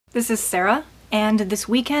This is Sarah, and this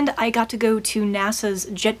weekend I got to go to NASA's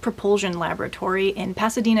Jet Propulsion Laboratory in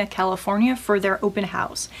Pasadena, California for their open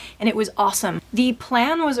house, and it was awesome. The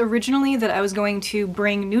plan was originally that I was going to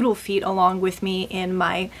bring Noodle feet along with me in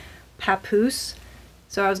my papoose,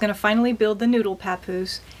 so I was going to finally build the Noodle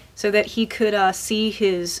papoose so that he could see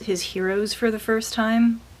his heroes for the first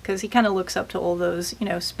time, because he kind of looks up to all those,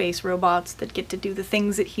 space robots that get to do the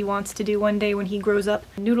things that he wants to do one day when he grows up.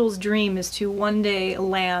 Noodle's dream is to one day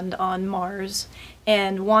land on Mars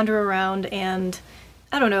and wander around and,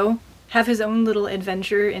 I don't know, have his own little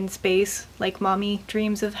adventure in space like Mommy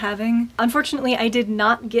dreams of having. Unfortunately, I did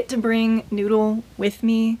not get to bring Noodle with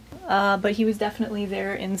me, but he was definitely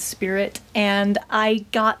there in spirit, and I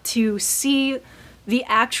got to see the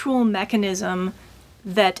actual mechanism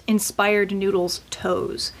that inspired Noodle's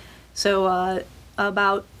toes. So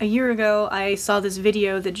about a year ago I saw this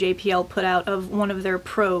video that JPL put out of one of their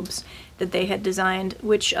probes that they had designed,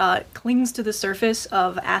 which clings to the surface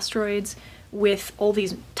of asteroids with all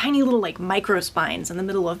these tiny little microspines in the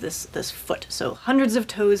middle of this foot. So hundreds of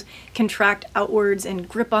toes contract outwards and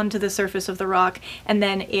grip onto the surface of the rock, and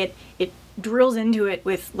then it drills into it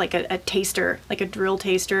with a taster, like a drill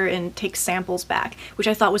taster, and takes samples back, which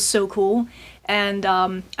I thought was so cool. And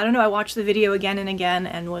I don't know, I watched the video again and again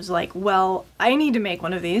and was like, well, I need to make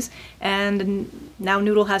one of these, and now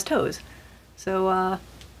Noodle has toes. So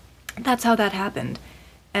that's how that happened.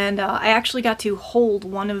 And I actually got to hold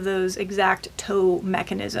one of those exact toe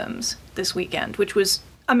mechanisms this weekend, which was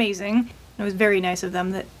amazing. It was very nice of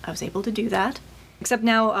them that I was able to do that. Except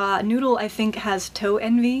now Noodle, I think, has toe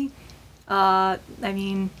envy. I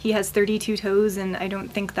mean, he has 32 toes, and I don't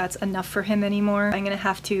think that's enough for him anymore. I'm gonna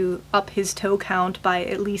have to up his toe count by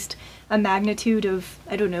at least a magnitude of,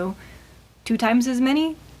 I don't know, 2 times as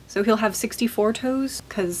many? So he'll have 64 toes,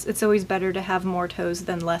 because it's always better to have more toes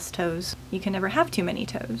than less toes. You can never have too many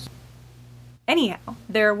toes. Anyhow,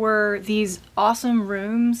 there were these awesome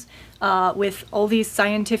rooms with all these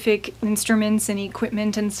scientific instruments and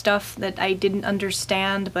equipment and stuff that I didn't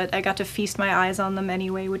understand, but I got to feast my eyes on them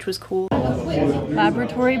anyway, which was cool.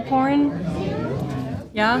 Laboratory porn?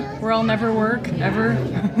 Yeah? Where I'll never work, ever?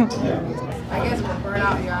 I guess we'll burn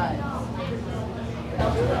out your eyes.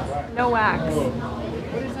 No wax.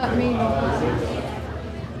 What does that mean?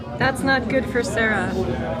 That's not good for Sarah.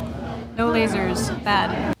 No lasers.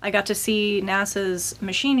 Bad. I got to see NASA's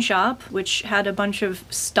machine shop, which had a bunch of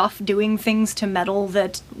stuff doing things to metal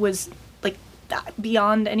that was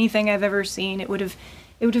beyond anything I've ever seen. It would have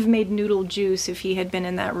made Noodle juice if he had been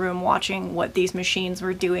in that room watching what these machines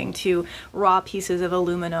were doing to raw pieces of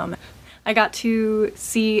aluminum. I got to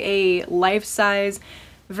see a life-size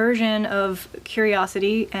version of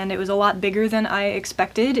Curiosity, and it was a lot bigger than I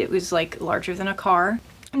expected. It was larger than a car.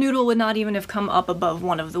 Noodle would not even have come up above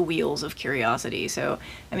one of the wheels of Curiosity, so,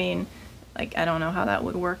 I mean, I don't know how that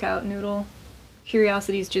would work out, Noodle.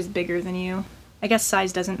 Curiosity's just bigger than you. I guess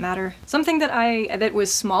size doesn't matter. Something that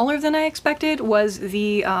was smaller than I expected was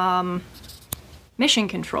the, mission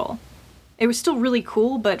control. It was still really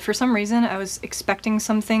cool, but for some reason I was expecting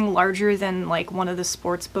something larger than, one of the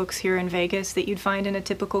sports books here in Vegas that you'd find in a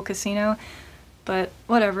typical casino. But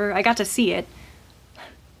whatever, I got to see it.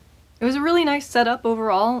 It was a really nice setup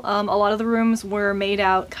overall. A lot of the rooms were made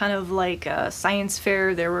out kind of like a science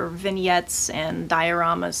fair. There were vignettes and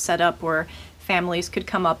dioramas set up where families could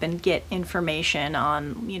come up and get information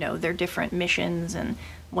on, their different missions and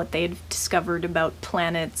what they'd discovered about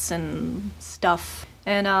planets and stuff.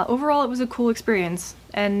 And overall it was a cool experience,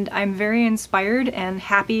 and I'm very inspired and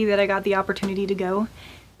happy that I got the opportunity to go.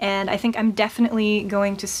 And I think I'm definitely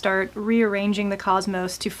going to start rearranging the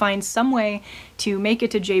cosmos to find some way to make it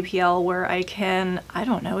to JPL where I can, I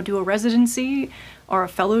don't know, do a residency or a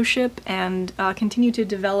fellowship and continue to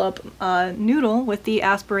develop Noodle with the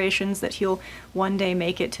aspirations that he'll one day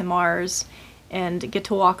make it to Mars and get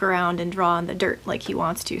to walk around and draw in the dirt like he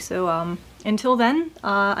wants to. So until then,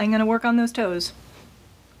 I'm gonna work on those toes.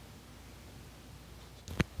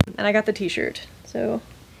 And I got the t-shirt, so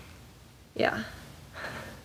yeah.